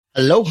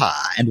Aloha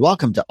and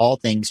welcome to All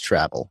Things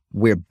Travel.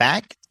 We're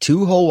back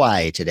to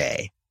Hawaii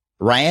today.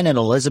 Ryan and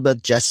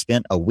Elizabeth just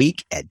spent a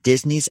week at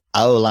Disney's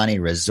Aulani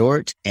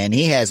Resort, and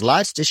he has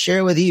lots to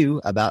share with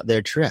you about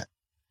their trip.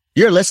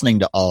 You're listening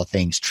to All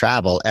Things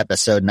Travel,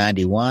 episode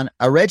 91,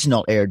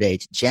 original air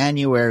date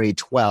January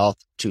 12th,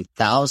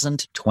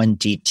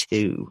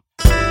 2022.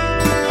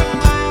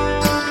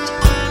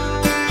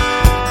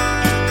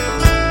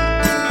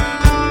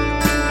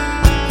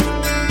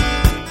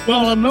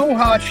 Well,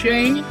 aloha,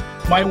 Shane.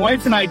 My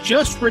wife and I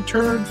just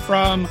returned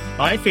from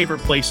my favorite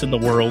place in the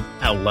world,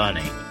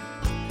 Aulani.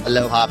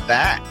 Aloha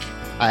back.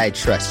 I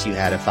trust you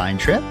had a fine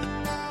trip.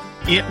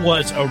 It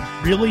was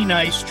a really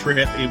nice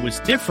trip. It was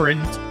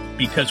different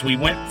because we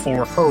went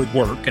for her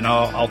work, and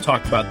I'll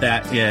talk about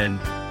that in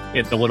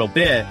a little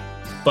bit.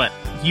 But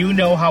you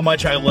know how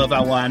much I love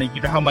Aulani.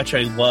 You know how much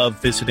I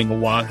love visiting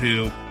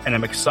Oahu, and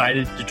I'm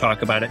excited to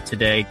talk about it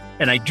today.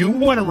 And I do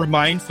want to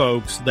remind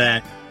folks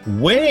that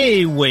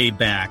way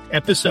back,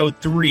 episode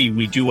 3,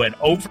 we do an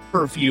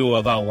overview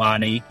of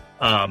Aulani,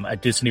 a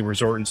Disney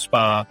resort and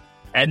spa.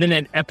 And then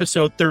in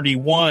episode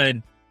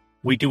 31,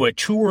 we do a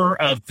tour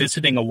of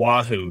visiting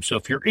Oahu. So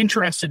if you're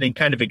interested in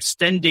kind of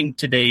extending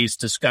today's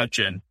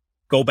discussion,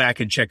 go back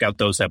and check out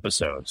those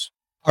episodes.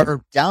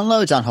 Our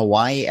downloads on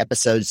Hawaii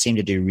episodes seem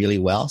to do really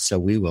well, so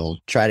we will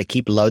try to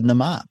keep loading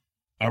them up.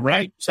 All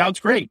right. Sounds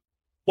great.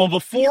 Well,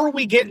 before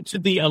we get into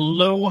the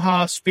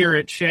aloha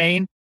spirit,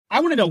 Shane, I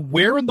want to know,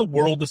 where in the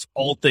world is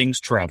All Things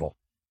Travel?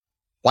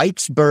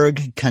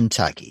 Whitesburg,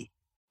 Kentucky.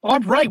 All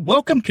right.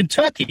 Welcome,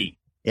 Kentucky.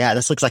 Yeah,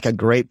 this looks like a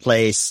great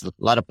place. A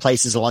lot of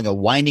places along a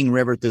winding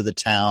river through the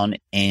town.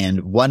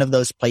 And one of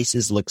those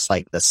places looks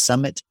like the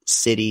Summit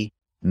City,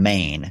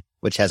 Maine,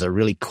 which has a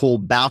really cool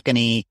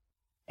balcony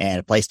and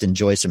a place to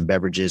enjoy some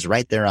beverages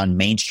right there on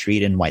Main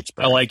Street in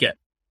Whitesburg. I like it.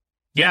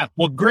 Yeah.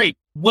 Well, great.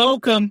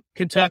 Welcome,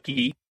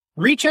 Kentucky.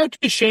 Reach out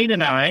to Shane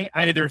and I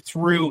either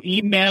through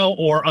email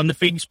or on the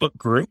Facebook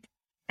group.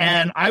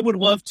 And I would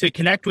love to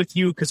connect with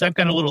you because I've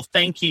got a little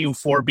thank you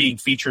for being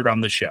featured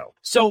on the show.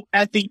 So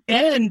at the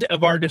end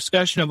of our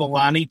discussion of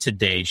Aulani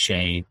today,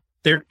 Shane,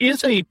 there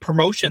is a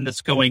promotion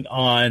that's going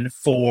on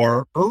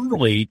for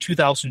early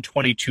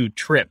 2022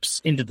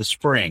 trips into the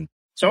spring.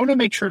 So I want to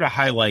make sure to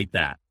highlight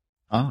that.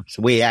 Oh,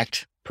 so we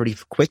act pretty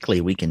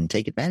quickly. We can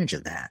take advantage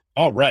of that.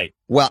 All right.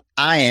 Well,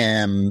 I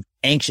am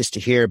anxious to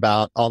hear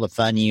about all the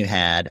fun you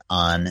had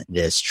on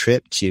this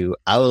trip to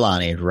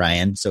Aulani,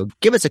 Ryan. So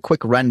give us a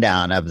quick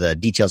rundown of the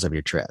details of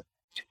your trip.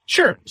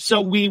 Sure. So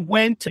we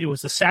went, it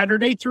was a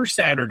Saturday through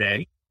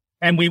Saturday,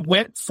 and we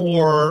went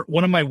for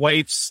one of my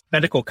wife's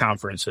medical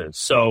conferences.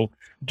 So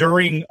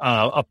during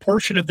a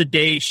portion of the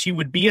day, she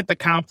would be at the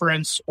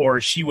conference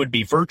or she would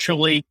be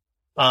virtually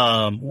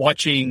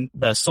watching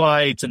the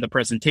slides and the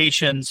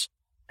presentations.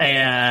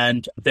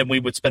 And then we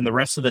would spend the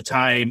rest of the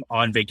time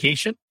on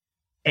vacation.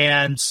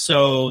 And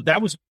so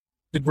that was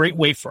a great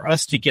way for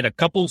us to get a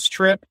couples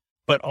trip,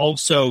 but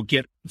also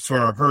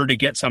for her to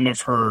get some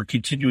of her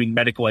continuing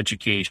medical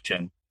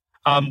education.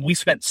 We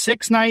spent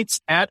 6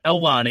 nights at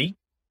Aulani,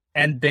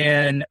 and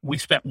then we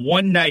spent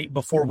 1 night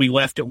before we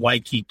left at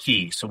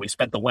Waikiki. So we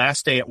spent the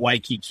last day at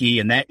Waikiki,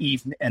 and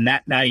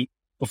that night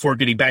before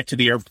getting back to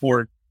the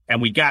airport,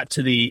 and we got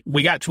to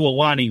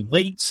Aulani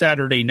late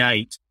Saturday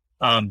night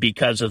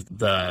because of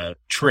the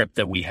trip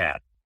that we had.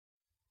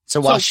 So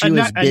while she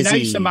was busy, a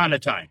nice amount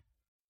of time.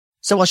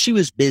 So while she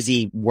was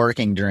busy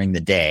working during the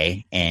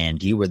day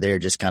and you were there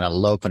just kind of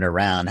loafing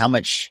around, how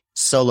much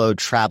solo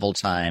travel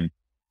time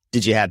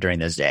did you have during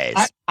those days?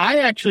 I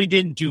actually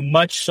didn't do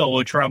much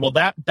solo travel.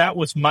 That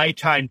was my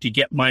time to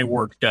get my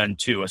work done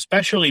too,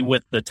 especially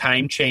with the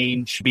time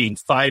change being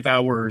 5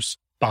 hours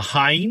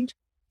behind.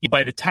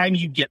 By the time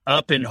you get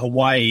up in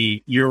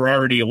Hawaii, you're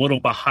already a little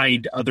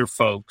behind other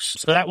folks.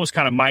 So that was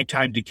kind of my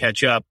time to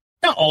catch up.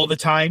 Not all the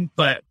time,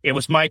 but it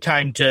was my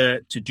time to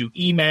do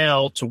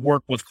email, to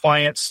work with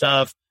client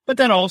stuff, but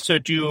then also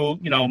do,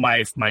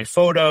 my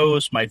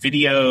photos, my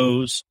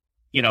videos,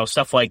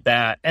 stuff like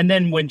that. And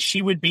then when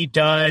she would be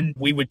done,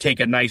 we would take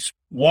a nice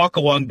walk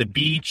along the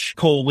beach.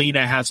 Ko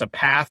Olina has a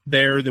path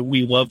there that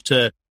we love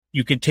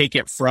you can take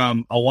it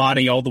from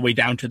Aulani all the way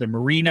down to the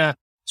marina.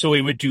 So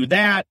we would do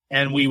that,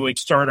 and we would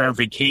start our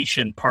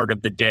vacation part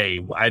of the day,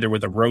 either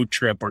with a road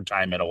trip or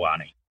time at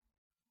Aulani.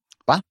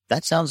 Wow,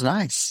 that sounds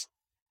nice.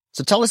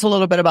 So tell us a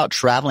little bit about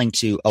traveling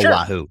to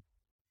Oahu.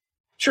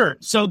 Sure.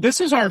 So this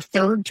is our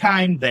 3rd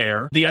time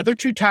there. The other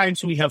 2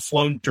 times we have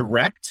flown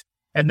direct,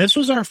 and this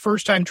was our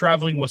first time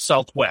traveling with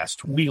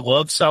Southwest. We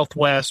love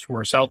Southwest.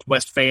 We're a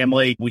Southwest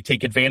family. We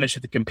take advantage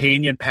of the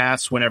companion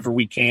pass whenever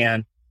we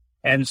can.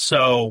 And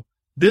so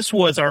this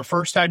was our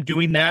first time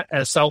doing that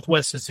as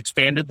Southwest has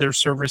expanded their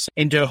service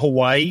into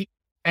Hawaii.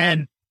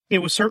 And it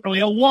was certainly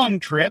a long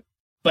trip,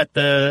 but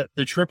the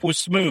trip was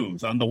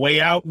smooth. On the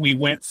way out, we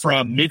went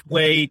from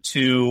Midway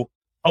to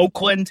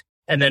Oakland,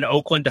 and then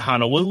Oakland to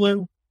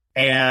Honolulu.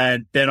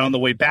 And then on the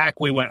way back,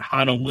 we went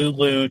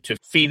Honolulu to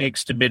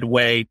Phoenix to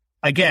Midway.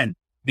 Again,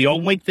 the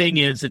only thing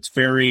is it's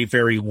very,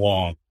 very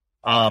long.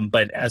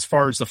 But as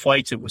far as the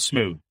flights, it was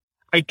smooth.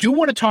 I do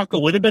want to talk a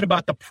little bit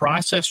about the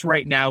process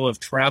right now of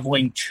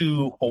traveling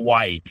to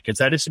Hawaii, because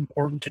that is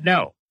important to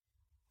know.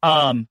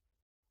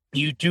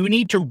 You do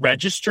need to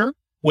register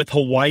with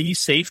Hawaii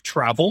Safe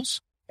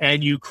Travels,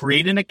 and you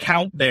create an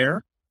account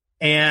there,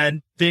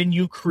 and then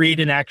you create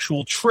an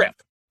actual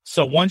trip.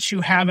 So once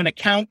you have an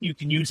account, you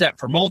can use that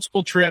for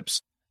multiple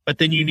trips, but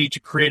then you need to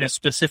create a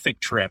specific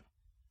trip.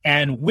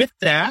 And with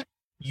that,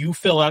 you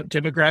fill out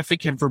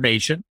demographic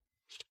information,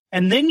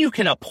 and then you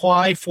can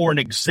apply for an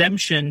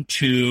exemption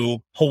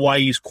to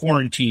Hawaii's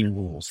quarantine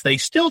rules. They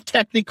still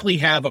technically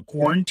have a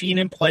quarantine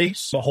in place.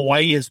 So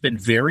Hawaii has been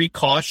very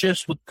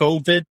cautious with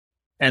COVID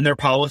and their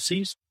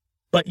policies,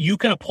 but you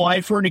can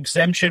apply for an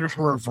exemption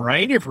for a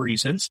variety of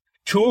reasons,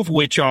 two of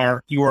which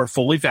are you are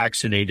fully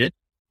vaccinated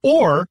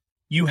or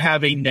you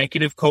have a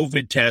negative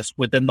COVID test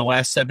within the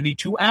last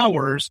 72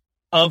 hours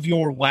of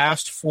your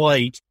last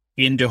flight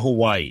into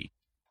Hawaii.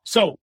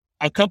 So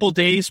a couple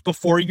days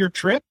before your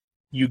trip,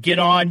 you get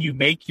on, you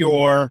make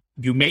your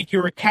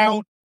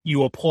account,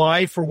 you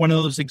apply for one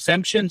of those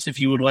exemptions if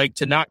you would like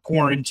to not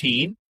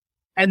quarantine.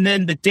 And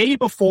then the day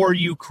before,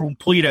 you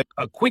complete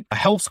a quick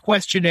health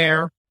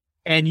questionnaire,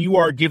 and you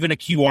are given a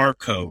QR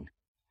code.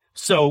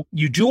 So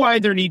you do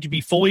either need to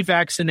be fully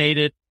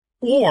vaccinated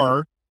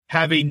or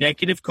have a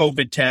negative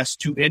COVID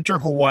test to enter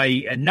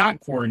Hawaii and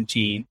not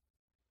quarantine.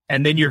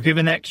 And then you're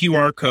given that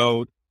QR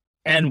code.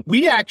 And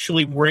we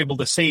actually were able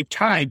to save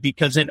time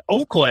because in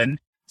Oakland,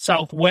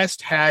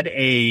 Southwest had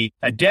a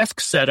desk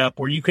set up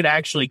where you could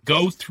actually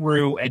go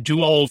through and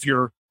do all of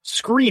your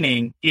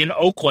screening in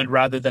Oakland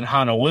rather than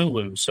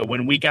Honolulu. So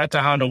when we got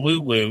to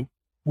Honolulu,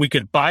 we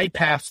could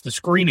bypass the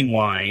screening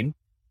line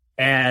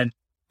and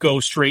go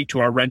straight to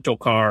our rental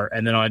car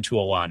and then on to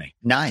Aulani.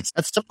 Nice.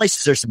 That's some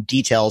places there's some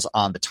details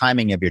on the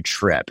timing of your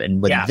trip.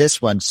 And with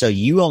this one, so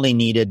you only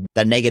needed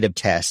the negative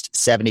test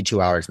 72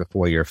 hours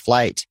before your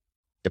flight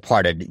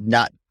departed,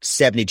 not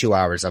 72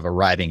 hours of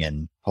arriving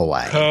in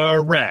Hawaii.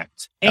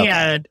 Correct. Okay.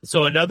 And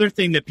so another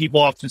thing that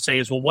people often say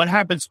is, well, what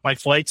happens if my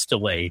flight's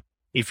delayed?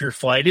 If your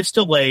flight is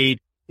delayed,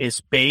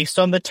 it's based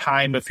on the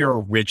time of your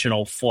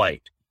original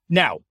flight.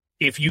 Now,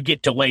 if you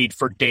get delayed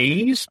for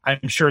days,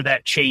 I'm sure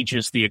that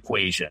changes the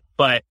equation.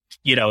 But,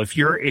 you know, if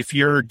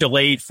you're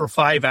delayed for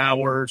 5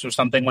 hours or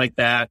something like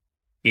that,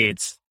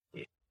 it's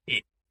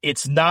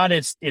not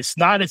as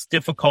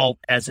difficult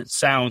as it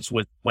sounds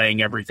with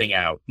laying everything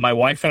out. My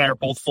wife and I are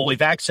both fully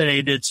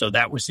vaccinated, so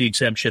that was the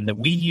exemption that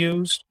we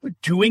used. We're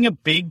doing a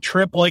big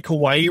trip like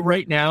Hawaii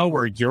right now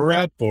or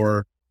Europe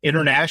or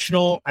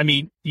international. I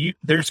mean,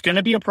 there's going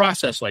to be a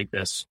process like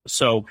this.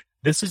 So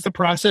this is the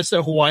process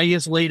that Hawaii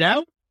has laid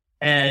out,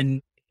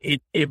 and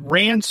it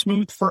ran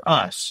smooth for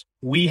us.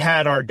 We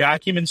had our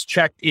documents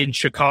checked in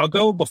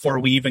Chicago before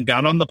we even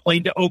got on the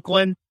plane to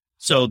Oakland.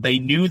 So they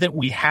knew that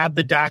we had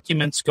the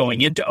documents going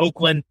into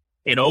Oakland.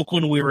 In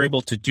Oakland, we were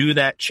able to do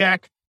that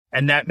check,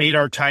 and that made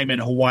our time in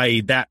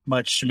Hawaii that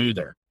much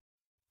smoother.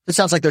 It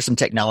sounds like there's some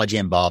technology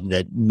involved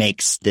that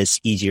makes this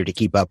easier to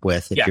keep up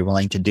with if you're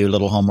willing to do a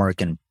little homework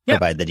and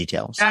provide the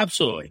details.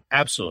 Absolutely.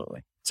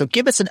 Absolutely. So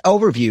give us an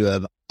overview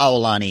of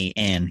Aulani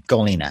and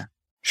Golina.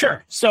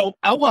 Sure. So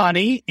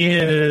Aulani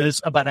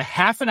is about a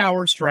half an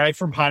hour's drive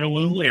from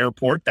Honolulu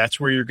Airport. That's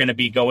where you're going to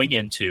be going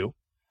into.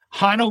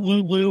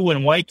 Honolulu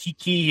and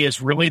Waikiki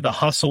is really the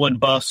hustle and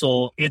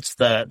bustle. It's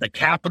the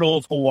capital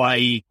of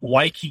Hawaii.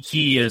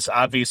 Waikiki is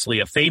obviously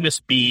a famous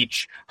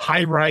beach,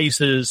 high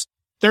rises.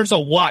 There's a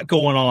lot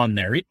going on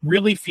there. It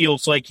really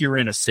feels like you're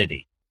in a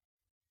city.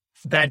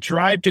 That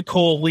drive to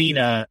Ko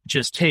Olina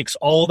just takes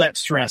all that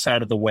stress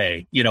out of the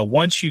way. You know,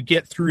 once you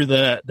get through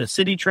the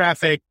city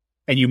traffic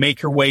and you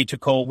make your way to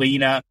Ko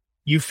Olina,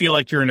 you feel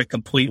like you're in a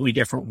completely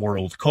different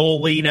world. Ko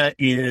Olina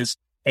is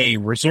a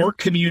resort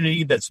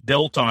community that's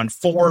built on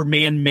 4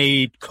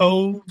 man-made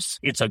coves.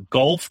 It's a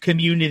Gulf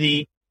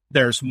community.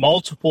 There's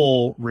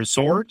multiple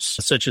resorts,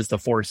 such as the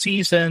Four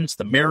Seasons,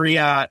 the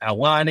Marriott,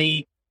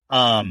 Aulani.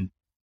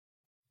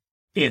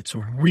 It's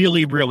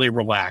really, really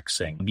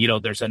relaxing. You know,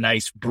 there's a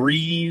nice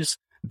breeze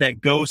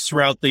that goes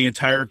throughout the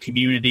entire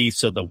community,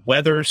 so the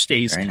weather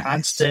stays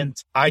constant.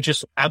 Nice. I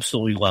just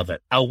absolutely love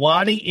it.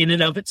 Aulani, in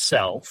and of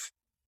itself,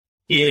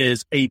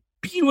 is a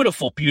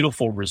beautiful,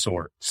 beautiful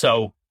resort.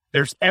 So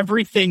there's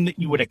everything that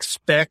you would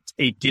expect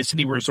a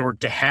Disney resort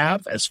to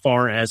have as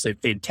far as a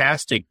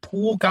fantastic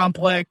pool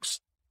complex.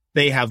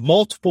 They have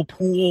multiple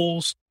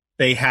pools.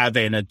 They have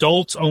an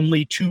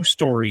adults-only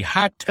 2-story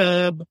hot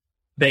tub.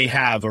 They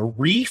have a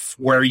reef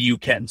where you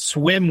can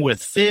swim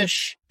with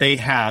fish. They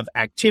have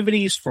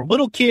activities for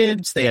little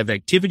kids. They have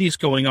activities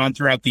going on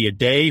throughout the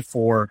day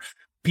for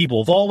people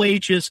of all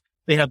ages.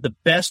 They have the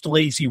best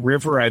lazy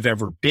river I've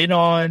ever been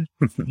on,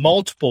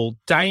 multiple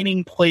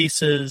dining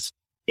places.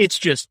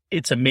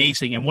 It's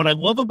amazing. And what I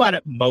love about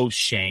it most,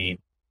 Shane,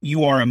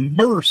 you are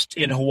immersed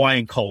in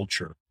Hawaiian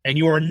culture, and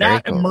you are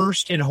not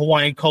immersed in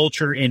Hawaiian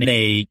culture in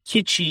a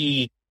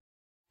kitschy,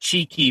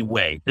 cheeky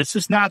way. This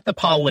is not the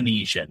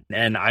Polynesian,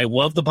 and I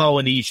love the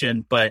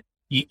Polynesian, but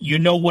you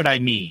know what I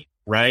mean,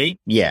 right?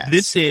 Yeah.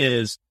 This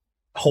is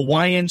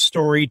Hawaiian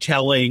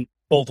storytelling,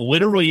 both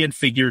literally and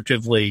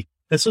figuratively,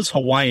 This is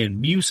Hawaiian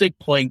music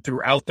playing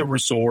throughout the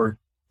resort.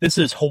 This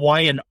is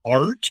Hawaiian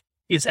art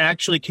is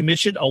actually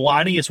commissioned.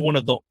 Aulani is one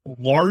of the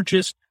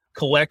largest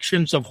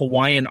collections of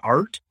Hawaiian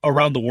art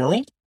around the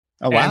world.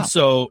 Oh, wow. And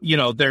so,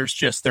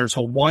 there's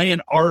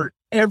Hawaiian art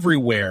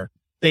everywhere.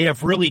 They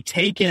have really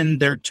taken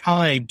their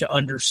time to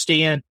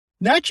understand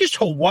not just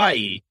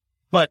Hawaii,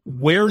 but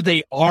where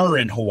they are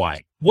in Hawaii.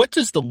 What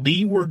does the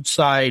leeward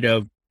side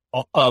of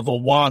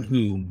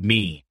Oahu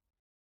mean?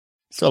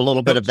 So a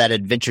little bit of that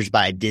Adventures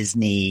by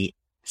Disney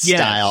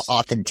style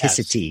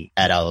authenticity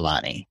at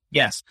Aulani.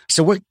 Yes.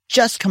 So we're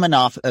just coming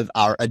off of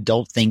our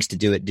Adult Things to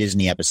Do at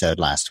Disney episode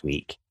last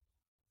week.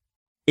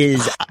 Do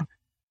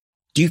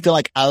you feel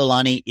like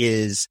Aulani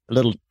is a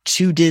little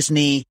too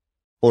Disney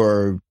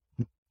or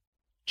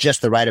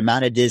just the right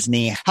amount of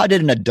Disney? How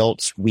did an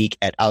adult's week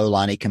at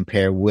Aulani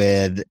compare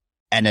with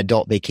an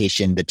adult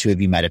vacation the two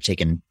of you might have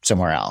taken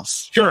somewhere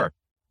else? Sure.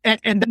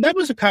 And that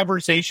was a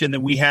conversation that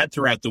we had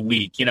throughout the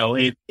week.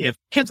 If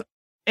kids,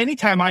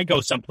 anytime I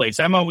go someplace,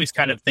 I'm always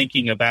kind of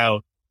thinking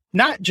about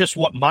not just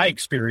what my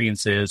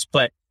experience is,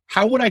 but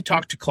how would I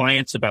talk to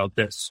clients about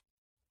this?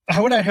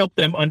 How would I help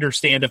them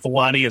understand if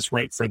Aulani is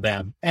right for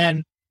them?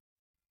 And,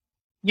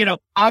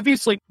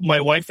 obviously my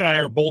wife and I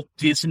are both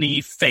Disney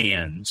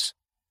fans,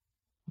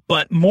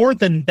 but more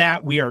than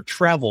that, we are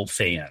travel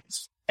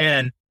fans.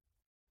 And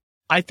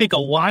I think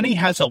Aulani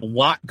has a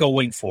lot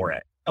going for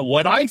it.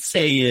 What I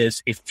say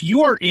is, if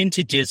you are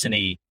into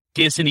Disney,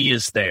 Disney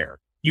is there.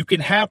 You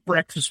can have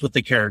breakfast with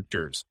the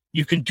characters.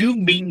 You can do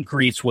meet and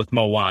greets with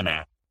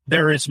Moana.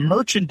 There is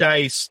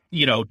merchandise,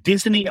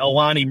 Disney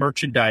Aulani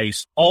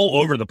merchandise all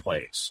over the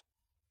place.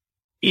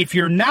 If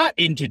you're not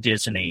into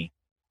Disney,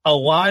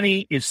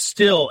 Aulani is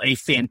still a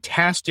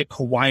fantastic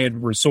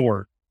Hawaiian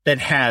resort that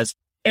has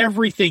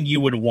everything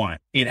you would want.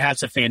 It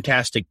has a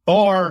fantastic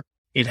bar.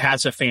 It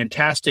has a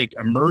fantastic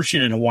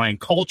immersion in Hawaiian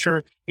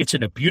culture. It's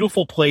in a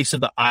beautiful place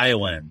of the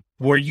island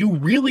where you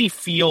really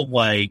feel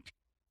like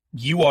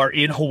you are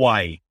in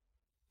Hawaii.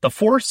 The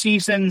Four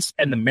Seasons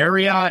and the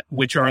Marriott,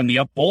 which are on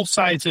both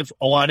sides of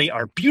Aulani,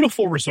 are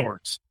beautiful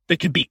resorts that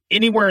could be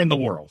anywhere in the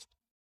world.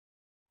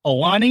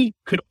 Aulani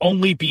could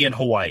only be in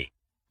Hawaii.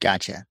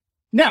 Gotcha.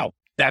 Now,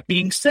 that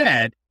being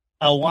said,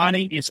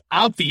 Aulani is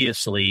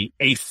obviously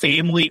a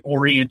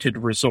family-oriented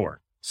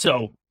resort.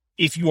 So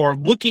if you are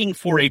looking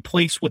for a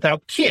place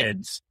without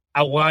kids,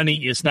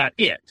 Aulani is not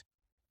it.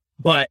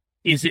 But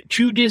is it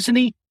too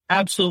Disney?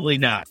 Absolutely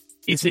not.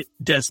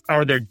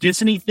 Are there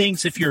Disney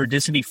things if you're a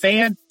Disney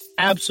fan?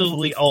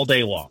 Absolutely, all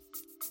day long.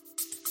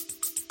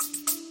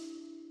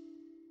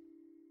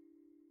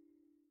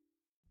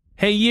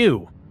 Hey,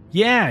 you.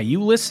 Yeah,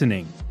 you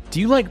listening. Do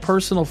you like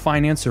personal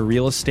finance or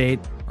real estate?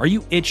 Are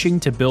you itching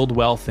to build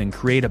wealth and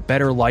create a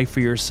better life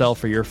for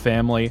yourself or your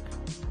family?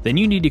 Then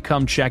you need to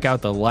come check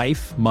out the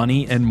Life,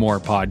 Money, and More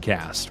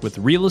podcast with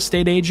real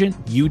estate agent,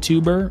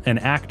 YouTuber, and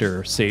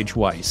actor Sage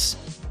Weiss.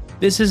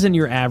 This isn't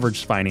your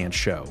average finance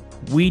show.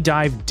 We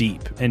dive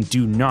deep and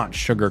do not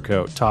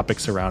sugarcoat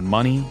topics around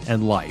money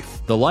and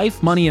life. The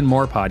Life, Money, and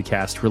More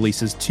podcast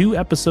releases 2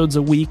 episodes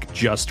a week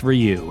just for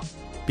you,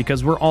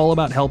 because we're all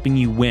about helping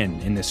you win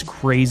in this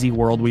crazy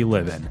world we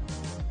live in.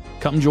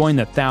 Come join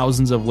the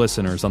thousands of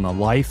listeners on the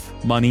Life,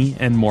 Money,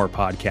 and More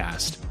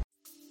podcast.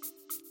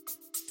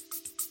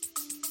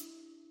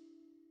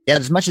 Yeah,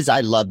 as much as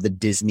I love the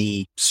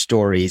Disney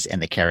stories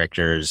and the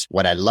characters,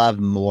 what I love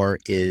more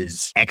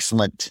is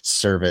excellent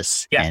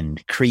service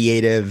and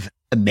creative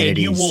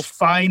amenities. And you will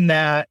find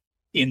that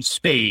in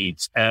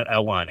spades at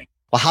Aulani.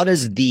 Well, how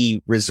does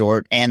the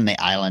resort and the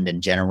island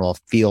in general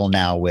feel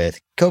now with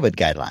COVID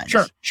guidelines?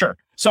 Sure.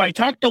 So I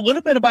talked a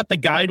little bit about the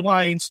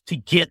guidelines to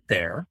get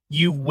there.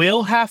 You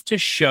will have to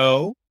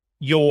show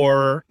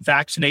your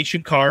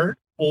vaccination card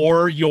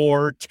or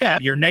your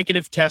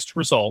negative test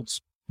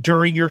results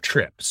during your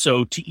trip.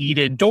 So to eat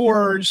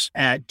indoors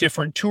at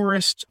different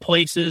tourist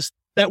places,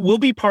 that will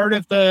be part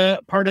of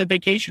the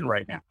vacation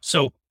right now.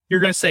 So you're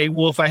going to say,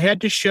 well, if I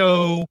had to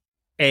show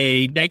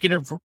a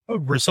negative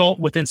result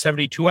within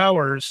 72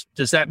 hours,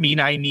 does that mean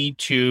I need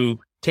to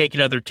take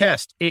another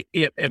test?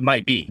 It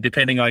might be,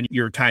 depending on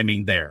your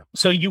timing there.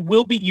 So you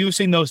will be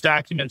using those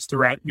documents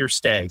throughout your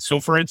stay. So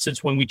for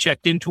instance, when we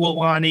checked into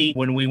Aulani,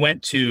 when we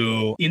went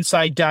to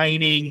inside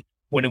dining,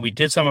 when we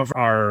did some of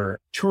our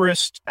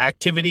tourist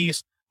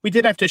activities, we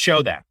did have to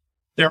show that.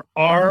 There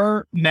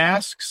are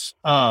masks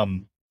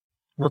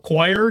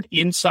required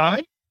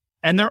inside,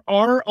 and there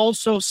are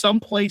also some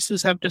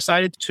places have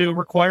decided to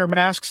require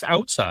masks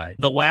outside.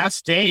 The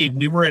last day,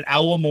 we were at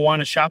Ala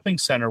Moana Shopping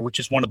Center, which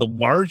is one of the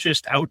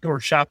largest outdoor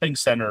shopping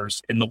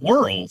centers in the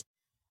world.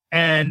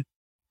 And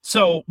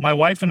so my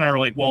wife and I were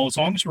like, well, as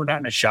long as we're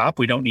not in a shop,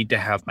 we don't need to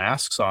have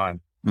masks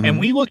on. Mm-hmm. And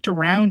we looked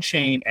around,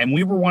 Shane, and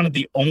we were one of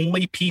the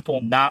only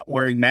people not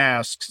wearing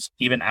masks,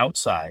 even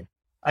outside.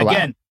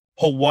 Again,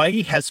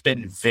 Hawaii has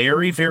been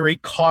very, very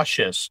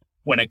cautious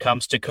when it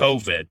comes to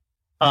COVID.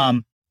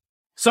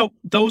 So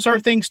those are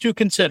things to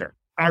consider.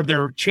 Are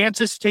there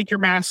chances to take your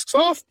masks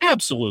off?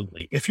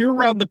 Absolutely. If you're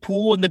around the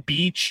pool and the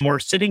beach or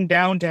sitting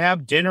down to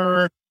have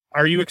dinner,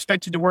 are you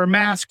expected to wear a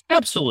mask?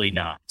 Absolutely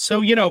not.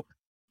 So,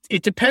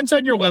 it depends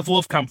on your level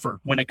of comfort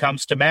when it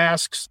comes to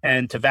masks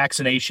and to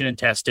vaccination and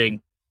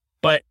testing.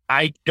 But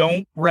I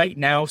don't right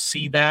now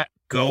see that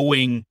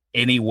going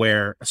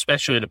anywhere,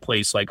 especially at a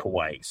place like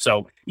Hawaii.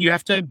 So you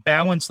have to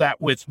balance that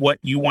with what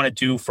you want to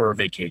do for a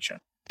vacation.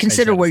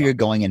 Consider where you're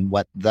going and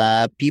what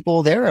the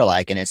people there are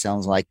like. And it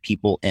sounds like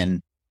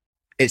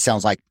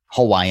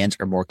Hawaiians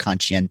are more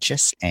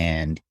conscientious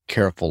and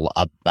careful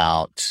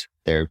about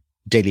their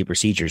daily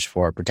procedures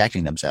for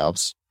protecting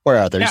themselves or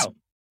others. Now,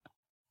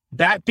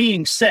 that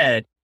being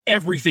said,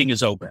 everything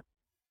is open.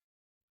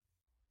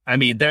 I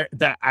mean,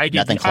 I did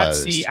Nothing not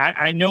closed. see.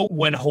 I know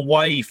when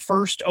Hawaii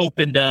first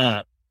opened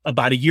up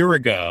about a year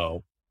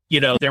ago,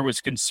 there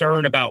was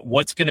concern about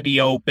what's going to be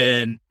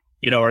open.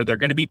 Are there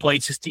going to be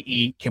places to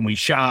eat? Can we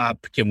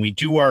shop? Can we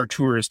do our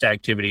tourist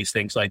activities?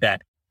 Things like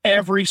that.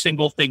 Every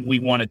single thing we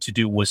wanted to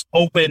do was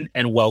open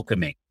and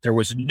welcoming. There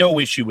was no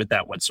issue with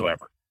that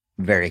whatsoever.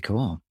 Very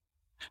cool.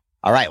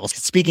 All right. Well,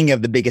 speaking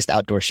of the biggest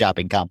outdoor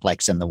shopping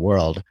complex in the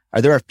world,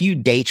 are there a few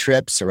day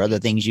trips or other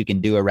things you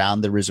can do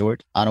around the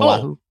resort on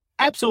Oahu? Oh,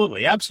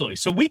 absolutely. Absolutely.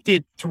 So we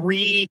did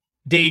 3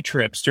 day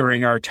trips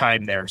during our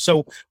time there.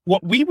 So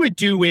what we would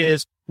do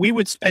is we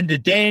would spend a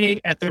day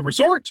at the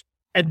resort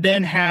and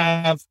then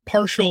have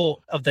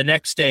partial of the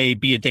next day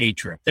be a day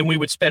trip. Then we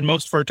would spend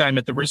most of our time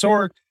at the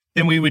resort.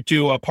 Then we would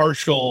do a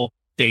partial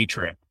day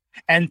trip.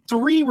 And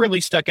 3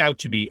 really stuck out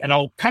to me, and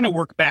I'll kind of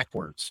work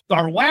backwards.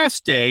 Our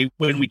last day,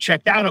 when we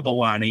checked out of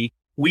Aulani,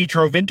 we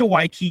drove into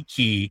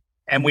Waikiki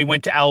and we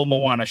went to Ala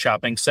Moana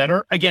Shopping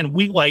Center. Again,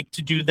 we like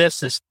to do this.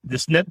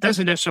 This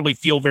doesn't necessarily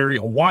feel very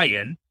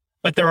Hawaiian,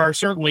 but there are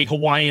certainly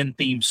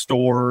Hawaiian-themed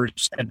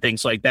stores and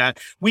things like that.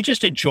 We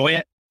just enjoy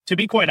it. To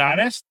be quite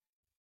honest,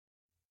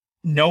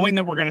 knowing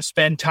that we're going to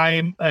spend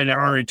time in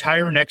our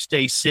entire next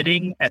day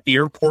sitting at the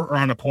airport or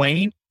on a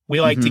plane,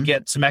 we like to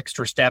get some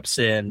extra steps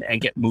in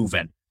and get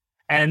moving.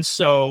 And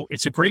so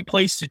it's a great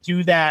place to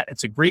do that.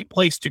 It's a great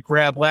place to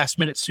grab last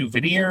minute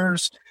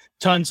souvenirs,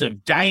 tons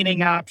of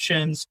dining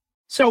options.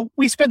 So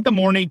we spent the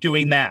morning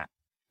doing that.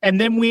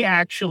 And then we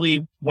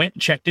actually went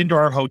and checked into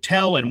our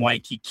hotel in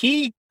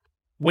Waikiki,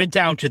 went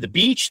down to the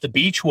beach. The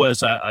beach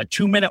was a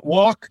 2-minute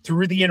walk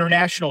through the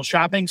International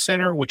Shopping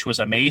Center, which was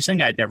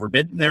amazing. I'd never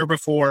been there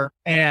before.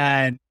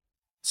 And,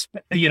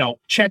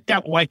 checked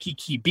out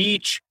Waikiki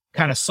Beach,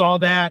 kind of saw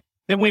that.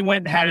 Then we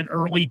went and had an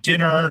early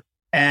dinner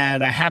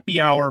at a happy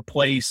hour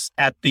place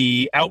at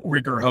the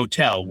Outrigger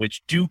Hotel,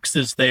 which Duke's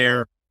is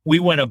there. We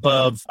went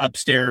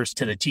upstairs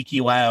to the Tiki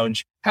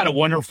Lounge, had a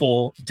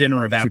wonderful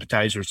dinner of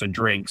appetizers and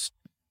drinks.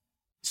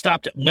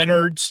 Stopped at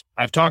Leonard's.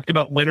 I've talked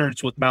about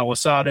Leonard's with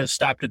Malasada.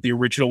 Stopped at the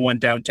original one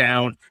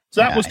downtown. So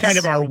that was kind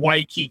of our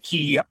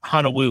Waikiki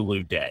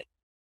Honolulu day.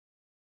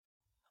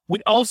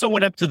 We also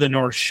went up to the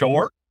North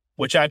Shore,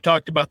 which I've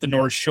talked about the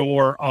North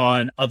Shore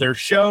on other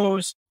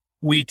shows.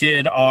 We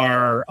did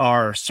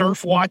our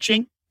surf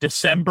watching.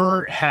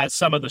 December has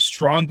some of the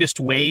strongest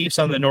waves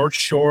on the North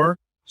Shore.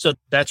 So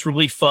that's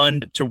really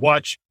fun to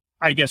watch,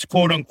 I guess,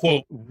 quote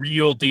unquote,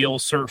 real deal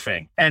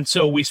surfing. And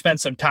so we spent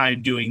some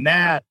time doing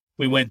that.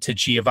 We went to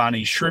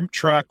Giovanni's Shrimp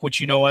Truck,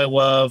 which I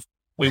love.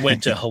 We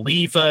went to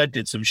Haliva,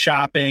 did some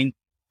shopping.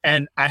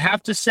 And I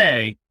have to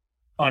say,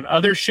 on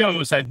other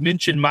shows, I've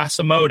mentioned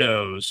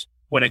Masamoto's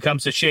when it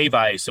comes to shave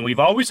ice. And we've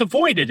always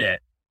avoided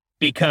it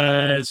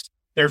because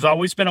there's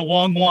always been a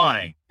long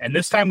line. And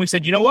this time we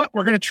said, you know what?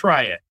 We're going to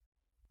try it.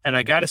 And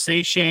I got to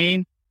say,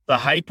 Shane, the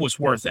hype was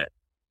worth it.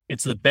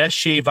 It's the best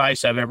shave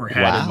ice I've ever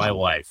had in my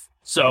life.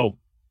 So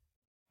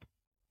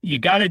you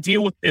got to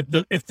deal with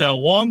if the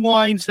long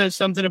line says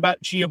something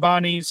about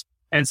Giovanni's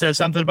and says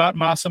something about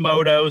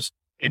Masamoto's,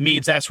 it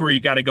means that's where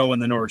you got to go in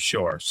the North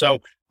Shore.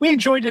 So we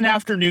enjoyed an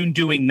afternoon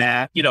doing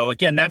that.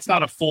 Again, that's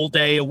not a full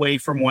day away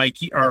from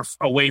Waikiki or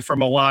away from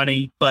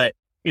Aulani, but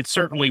it's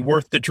certainly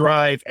worth the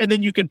drive. And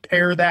then you can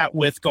pair that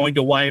with going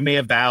to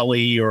Waimea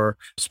Valley or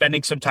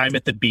spending some time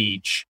at the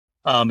beach.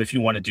 If you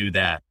want to do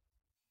that.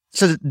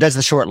 So does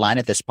the short line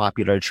at this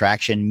popular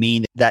attraction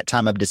mean that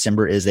time of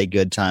December is a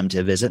good time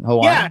to visit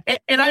Hawaii? Yeah.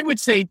 And I would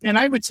say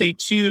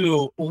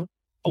too,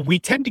 we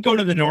tend to go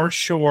to the North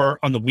Shore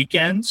on the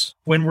weekends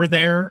when we're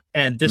there.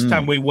 And this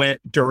time we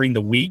went during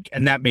the week,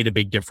 and that made a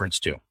big difference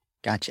too.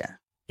 Gotcha.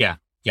 Yeah.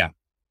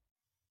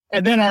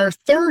 And then our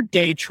 3rd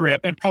day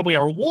trip, and probably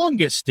our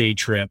longest day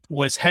trip,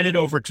 was headed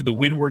over to the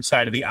windward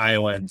side of the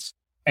islands.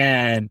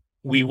 And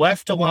we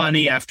left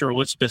Aulani after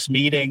Elizabeth's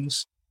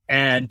meetings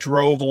and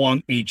drove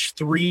along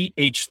H3.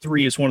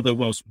 H3 is one of the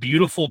most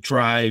beautiful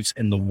drives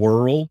in the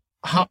world.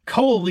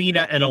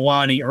 Ko'olina and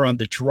Aulani are on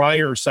the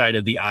drier side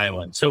of the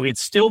island. So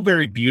it's still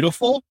very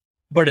beautiful,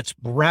 but it's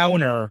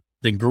browner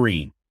than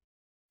green.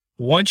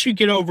 Once you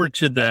get over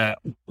to the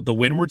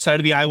windward side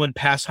of the island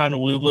past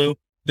Honolulu,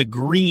 the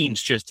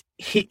greens just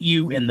hit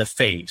you in the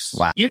face.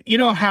 Wow. You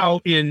know how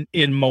in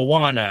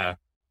Moana,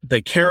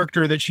 the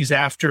character that she's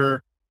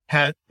after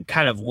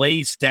kind of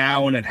lays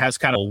down and has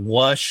kind of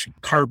lush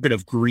carpet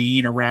of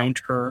green around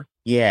her.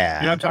 Yeah.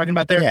 You know what I'm talking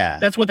about there? Yeah.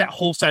 That's what that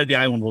whole side of the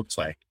island looks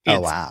like.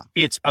 Oh, wow.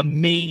 It's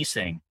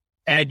amazing.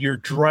 and you're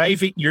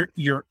driving,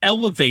 you're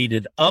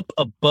elevated up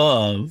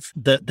above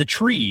the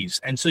trees.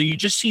 And so you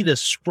just see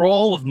this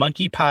sprawl of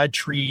monkey pod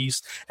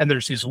trees, and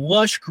there's these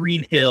lush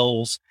green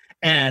hills.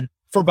 And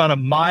for about a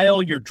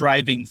mile, you're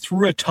driving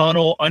through a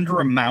tunnel under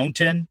a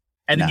mountain.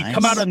 And then you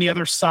come out on the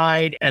other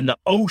side and the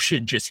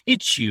ocean just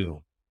hits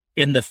you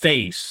in the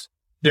face.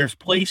 There's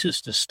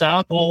places to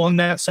stop along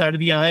that side of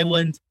the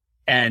island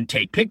and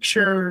take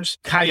pictures.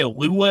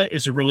 Kailua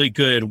is a really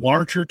good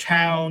larger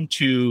town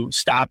to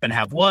stop and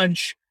have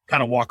lunch,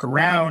 kind of walk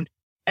around.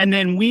 And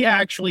then we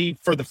actually,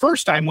 for the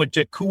first time, went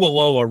to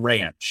Kualoa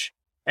Ranch.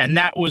 And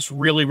that was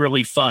really,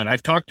 really fun.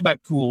 I've talked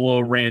about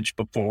Kualoa Ranch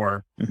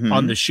before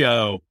on the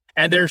show.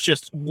 And there's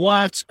just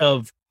lots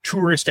of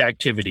tourist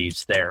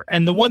activities there.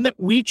 And the one that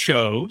we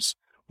chose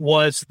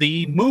was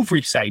the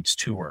movie sites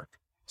tour.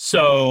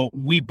 So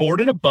we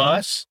boarded a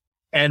bus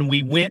and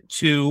we went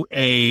to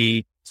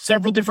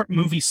several different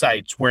movie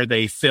sites where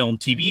they film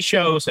TV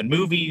shows and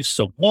movies.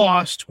 So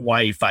Lost,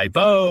 Hawaii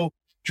Five-0,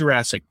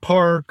 Jurassic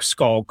Park,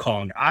 Skull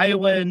Kong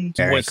Island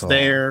was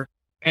there.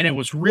 And it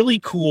was really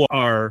cool.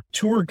 Our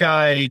tour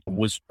guide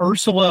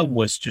Ursula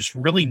was just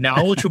really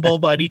knowledgeable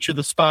about each of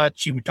the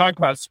spots. She would talk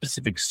about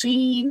specific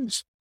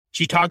scenes.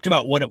 She talked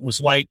about what it was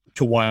like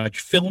to watch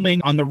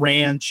filming on the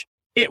ranch.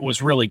 It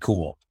was really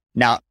cool.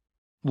 Now,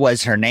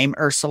 was her name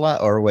Ursula,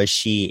 or was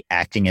she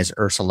acting as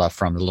Ursula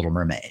from The Little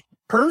Mermaid?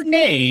 Her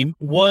name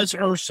was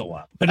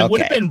Ursula, but it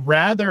would have been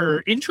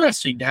rather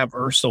interesting to have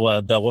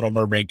Ursula, the Little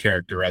Mermaid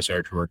character, as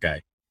our tour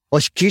guide.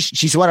 Well,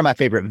 she's one of my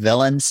favorite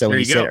villains. So when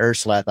you said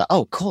Ursula, I thought,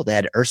 oh, cool, they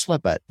had Ursula,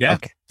 but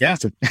okay. Yeah.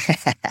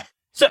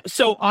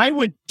 So I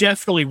would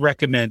definitely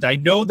recommend. I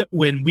know that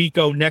when we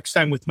go next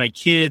time with my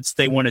kids,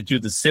 they want to do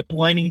the zip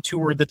lining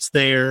tour that's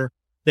there.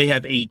 They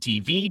have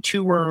ATV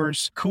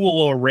tours.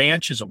 Kualoa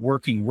Ranch is a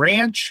working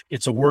ranch.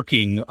 It's a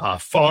working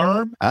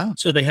farm. Oh.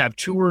 So they have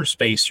tours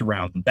based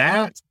around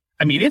that.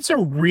 I mean, it's a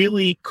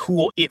really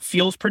cool, it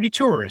feels pretty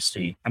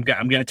touristy. I'm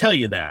going to tell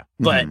you that,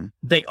 but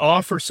they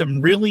offer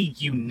some really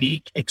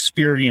unique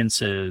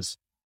experiences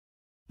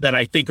that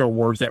I think are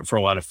worth it for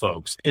a lot of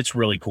folks. It's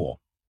really cool.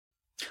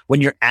 When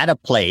you're at a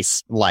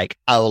place like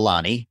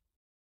Aulani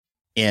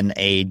in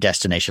a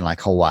destination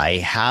like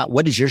Hawaii,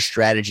 what is your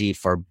strategy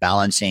for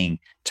balancing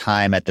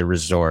time at the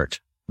resort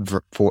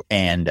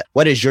and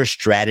what is your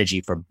strategy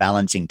for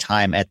balancing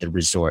time at the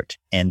resort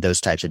and those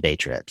types of day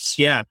trips?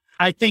 Yeah.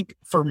 I think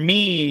for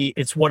me,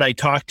 it's what I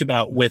talked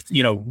about with,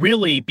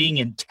 really being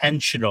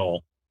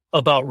intentional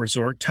about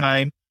resort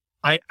time.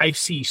 I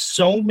see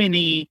so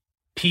many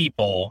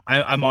people.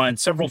 I'm on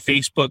several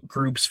Facebook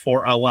groups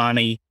for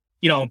Aulani,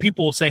 and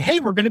people will say, hey,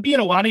 we're going to be in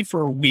Aulani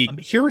for a week.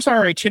 Here's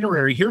our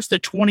itinerary. Here's the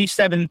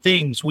 27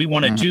 things we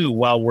want to do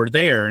while we're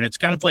there. And it's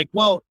kind of like,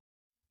 well,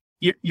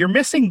 you're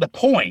missing the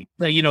point.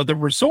 The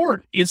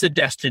resort is a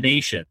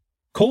destination.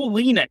 Ko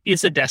Olina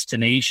is a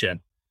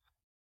destination.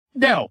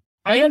 Now,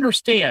 I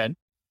understand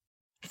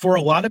for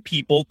a lot of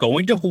people,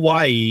 going to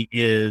Hawaii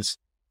is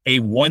a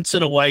once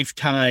in a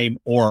lifetime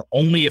or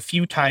only a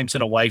few times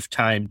in a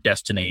lifetime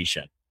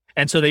destination.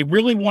 And so they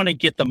really want to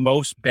get the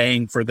most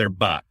bang for their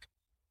buck.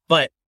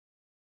 But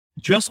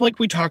just like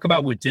we talk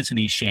about with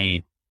Disney,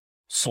 Shane,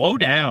 slow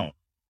down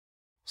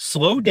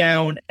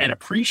and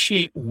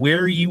appreciate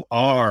where you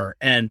are.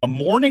 And a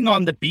morning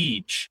on the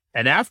beach,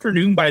 an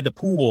afternoon by the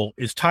pool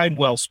is time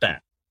well spent.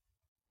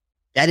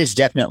 That is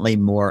definitely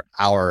more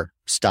our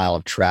style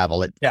of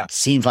travel. It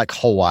seems like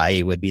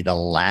Hawaii would be the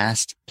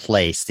last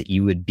place that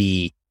you would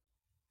be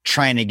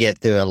trying to get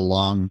through a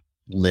long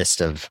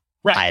list of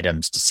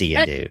items to see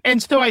and do.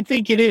 And so I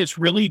think it is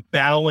really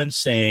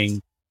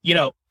balancing,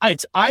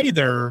 it's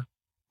either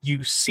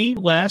you see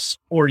less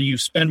or you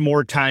spend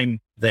more time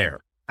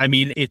there. I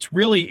mean, it's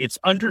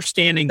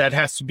understanding that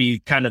has to be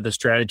kind of the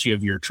strategy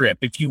of your trip.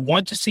 If you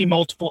want to see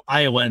multiple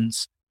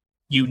islands,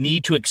 you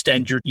need to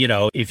extend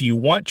if you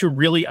want to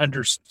really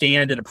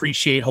understand and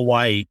appreciate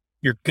Hawaii,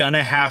 you're going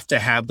to have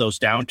those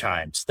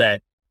downtimes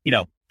that,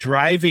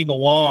 driving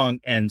along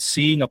and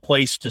seeing a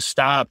place to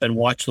stop and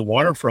watch the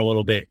water for a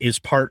little bit is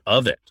part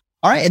of it.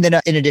 All right. And then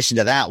in addition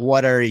to that,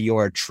 what are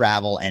your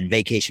travel and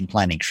vacation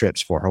planning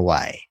trips for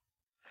Hawaii?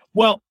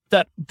 Well,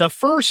 the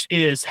first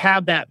is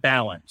have that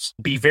balance.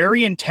 Be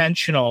very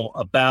intentional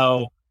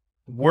about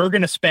we're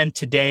going to spend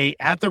today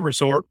at the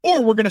resort,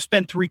 or we're going to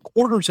spend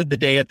 3/4 of the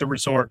day at the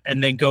resort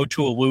and then go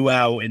to a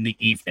luau in the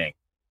evening.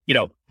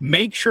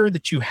 Make sure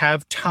that you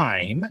have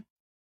time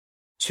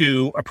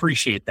to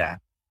appreciate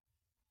that.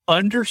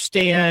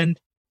 Understand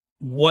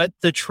what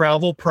the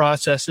travel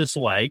process is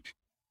like,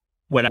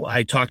 what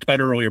I talked about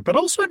earlier, but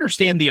also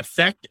understand the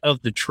effect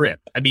of the trip.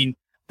 I mean,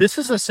 this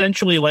is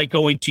essentially like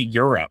going to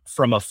Europe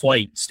from a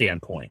flight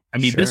standpoint. I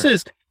mean,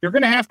 you're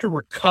going to have to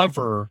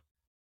recover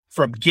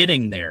from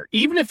getting there.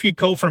 Even if you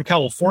go from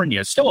California,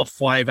 it's still a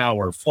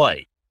 5-hour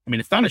flight. I mean,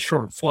 it's not a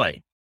short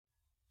flight.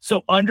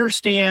 So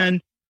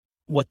understand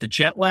what the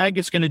jet lag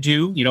is going to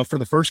do. For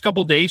the first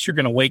couple of days, you're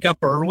going to wake up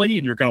early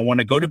and you're going to want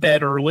to go to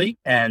bed early.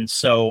 And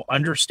so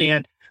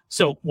understand.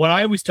 So what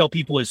I always tell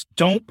people is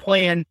don't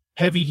plan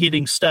heavy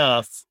hitting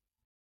stuff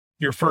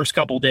your first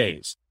couple of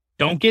days.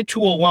 Don't get to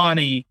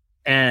Aulani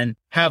and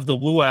have the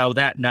luau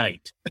that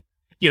night.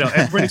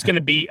 Everybody's going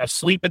to be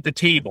asleep at the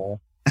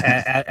table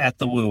at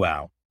the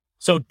luau.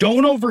 So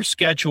don't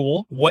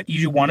overschedule what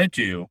you want to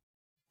do.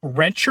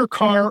 Rent your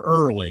car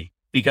early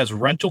because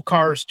rental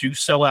cars do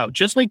sell out.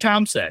 Just like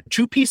Tom said,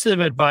 2 pieces of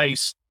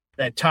advice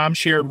that Tom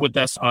shared with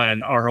us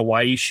on our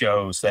Hawaii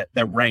shows that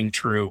rang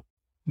true.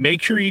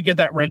 Make sure you get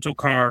that rental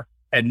car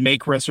and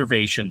make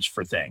reservations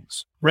for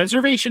things.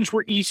 Reservations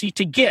were easy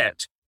to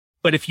get,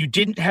 but if you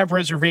didn't have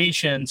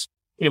reservations,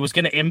 it was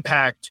going to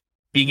impact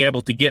being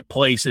able to get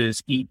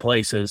places, eat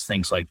places,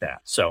 things like that.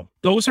 So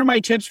those are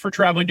my tips for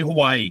traveling to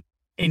Hawaii.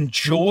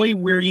 Enjoy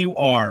where you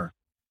are.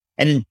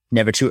 And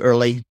never too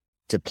early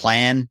to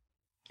plan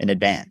in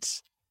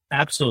advance.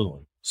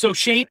 Absolutely. So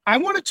Shane, I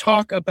want to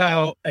talk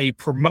about a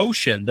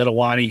promotion that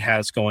Aulani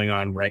has going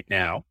on right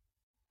now.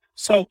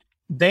 So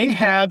they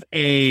have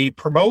a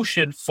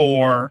promotion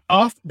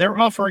they're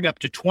offering up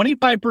to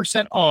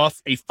 25%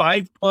 off a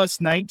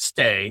 5+ night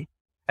stay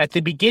at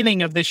the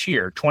beginning of this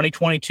year,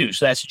 2022.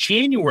 So that's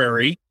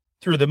January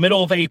through the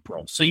middle of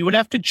April. So you would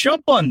have to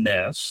jump on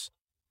this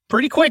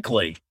pretty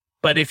quickly.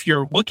 But if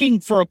you're looking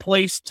for a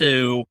place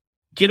to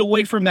get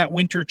away from that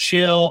winter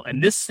chill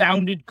and this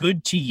sounded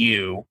good to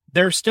you,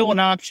 there's still an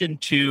option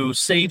to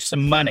save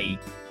some money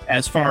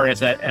as far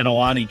as an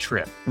Aulani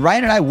trip.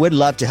 Ryan and I would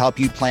love to help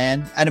you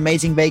plan an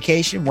amazing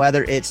vacation,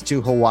 whether it's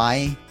to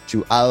Hawaii,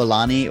 to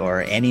Aulani,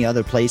 or any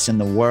other place in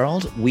the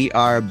world. We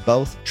are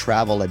both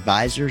travel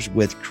advisors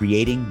with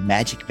Creating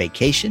Magic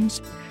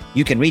Vacations.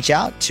 You can reach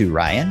out to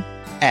Ryan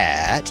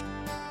at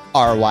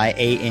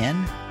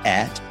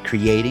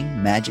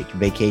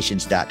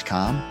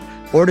RYAN@creatingmagicvacations.com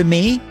or to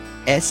me,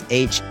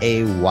 SHAYNE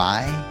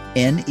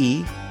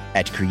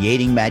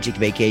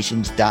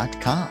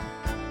 @creatingmagicvacations.com.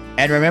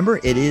 And remember,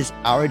 it is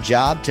our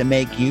job to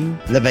make you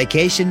the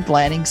vacation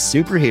planning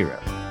superhero.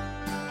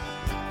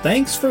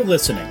 Thanks for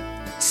listening.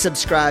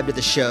 Subscribe to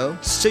the show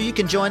so you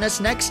can join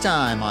us next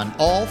time on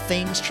All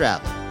Things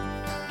Travel.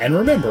 And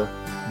remember,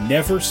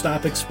 never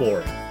stop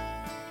exploring.